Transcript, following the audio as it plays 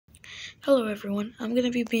Hello everyone, I'm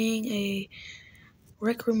gonna be being a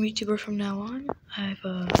Rec Room YouTuber from now on. I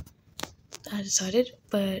decided,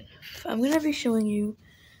 but I'm gonna be showing you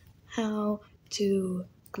how to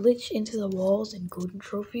glitch into the walls in Golden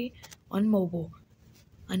Trophy on mobile.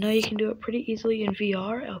 I know you can do it pretty easily in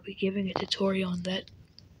VR. I'll be giving a tutorial on that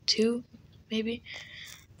too, maybe.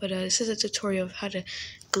 But this is a tutorial of how to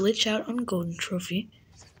glitch out on Golden Trophy.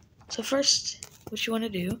 So first, what you want to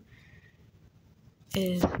do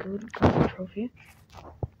is go to Golden Trophy.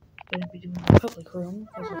 I'm gonna be doing a public room,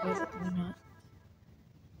 because why not?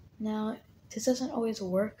 Now, this doesn't always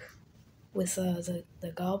work with the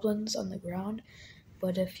goblins on the ground,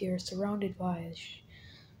 but if you're surrounded by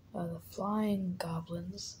the flying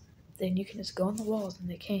goblins, then you can just go on the walls and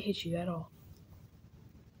they can't hit you at all.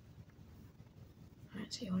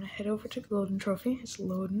 Alright, so you want to head over to Golden Trophy. It's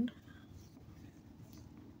loading.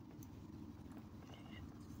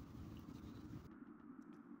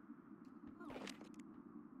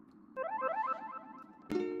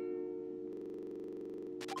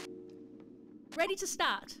 Ready to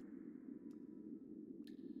start.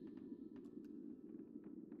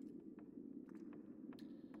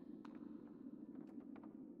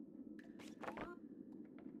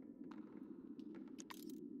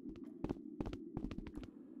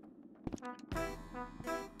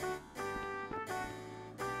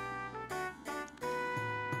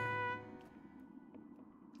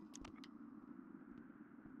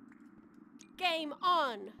 Game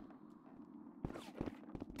on.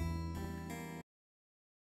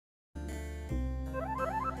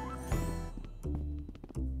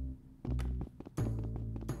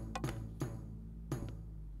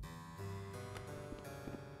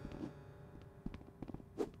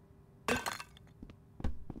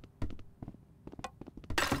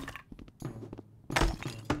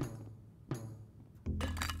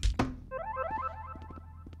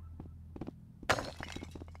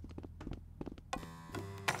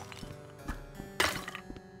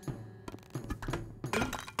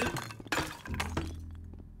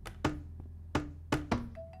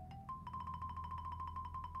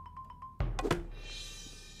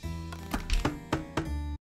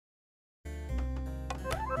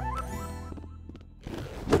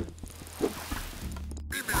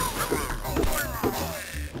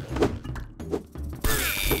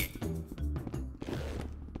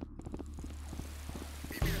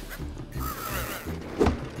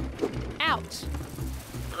 Out.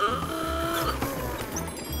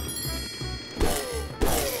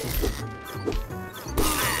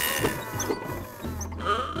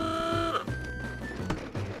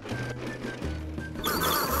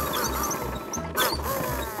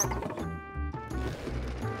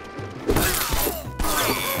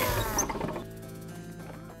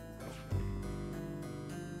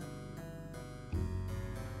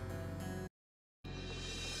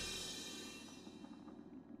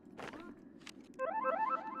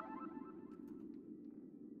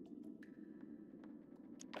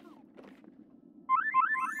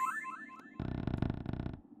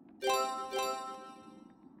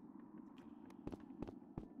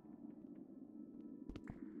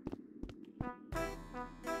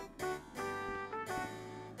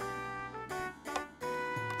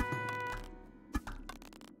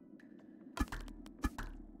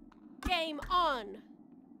 Game on.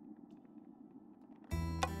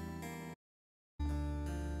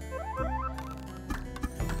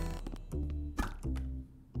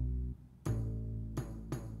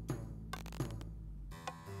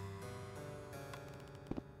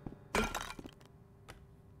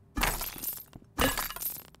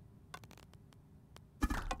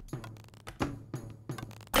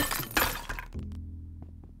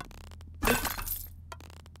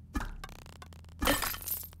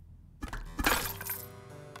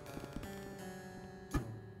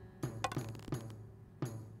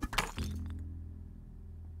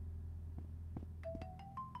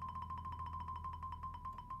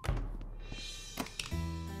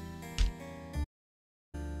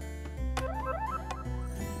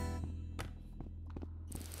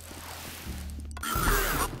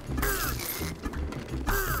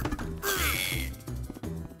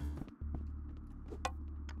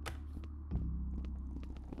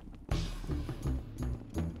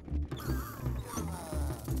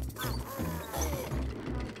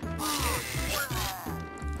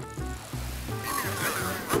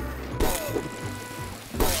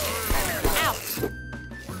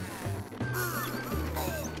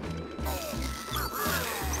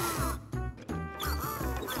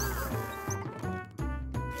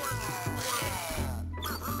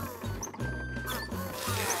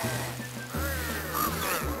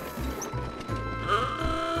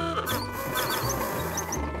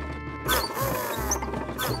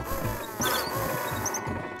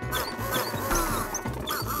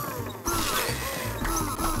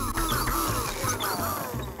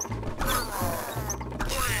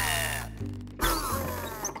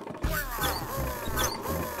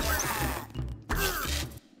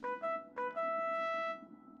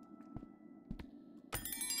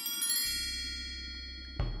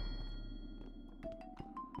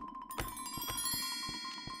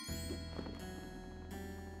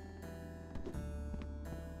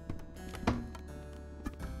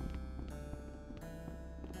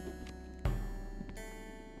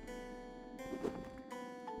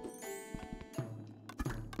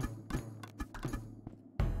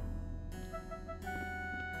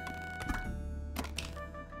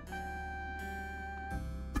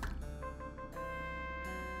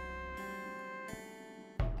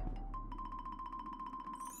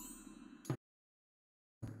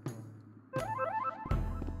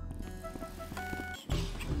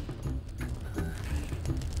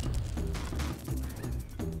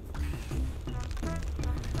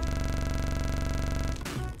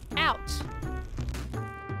 Out.